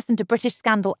 You can listen to British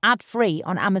Scandal ad-free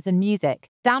on Amazon Music.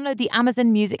 Download the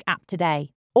Amazon Music app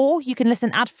today. Or you can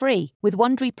listen ad-free with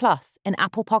Wondery Plus in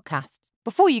Apple Podcasts.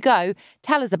 Before you go,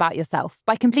 tell us about yourself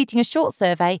by completing a short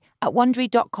survey at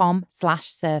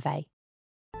wondery.com/survey.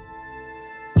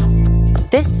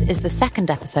 This is the second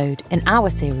episode in our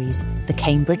series, The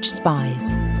Cambridge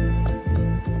Spies.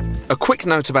 A quick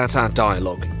note about our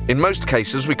dialogue. In most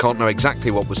cases, we can't know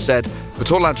exactly what was said,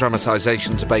 but all our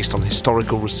dramatisations are based on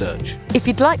historical research. If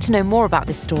you'd like to know more about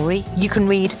this story, you can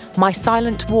read My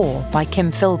Silent War by Kim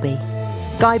Philby,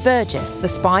 Guy Burgess, The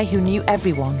Spy Who Knew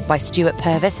Everyone by Stuart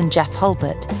Purvis and Jeff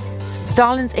Hulbert,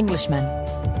 Stalin's Englishmen,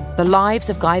 The Lives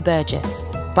of Guy Burgess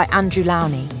by Andrew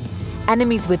Lowney,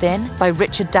 Enemies Within by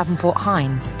Richard Davenport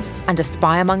Hines, and A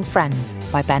Spy Among Friends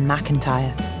by Ben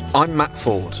McIntyre. I'm Matt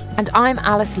Ford. And I'm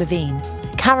Alice Levine.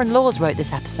 Karen Laws wrote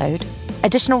this episode.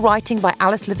 Additional writing by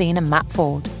Alice Levine and Matt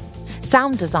Ford.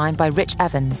 Sound design by Rich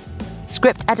Evans.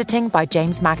 Script editing by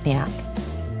James Magniak.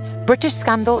 British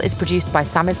Scandal is produced by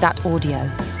Samizdat Audio.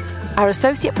 Our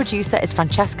associate producer is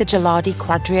Francesca Gilardi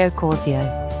Quadrio-Corsio.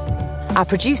 Our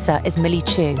producer is Millie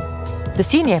Chu. The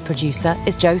senior producer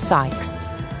is Joe Sykes.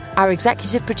 Our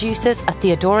executive producers are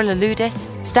Theodora Laludis,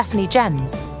 Stephanie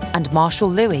Jens, and Marshall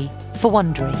Louis for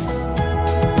Wondery.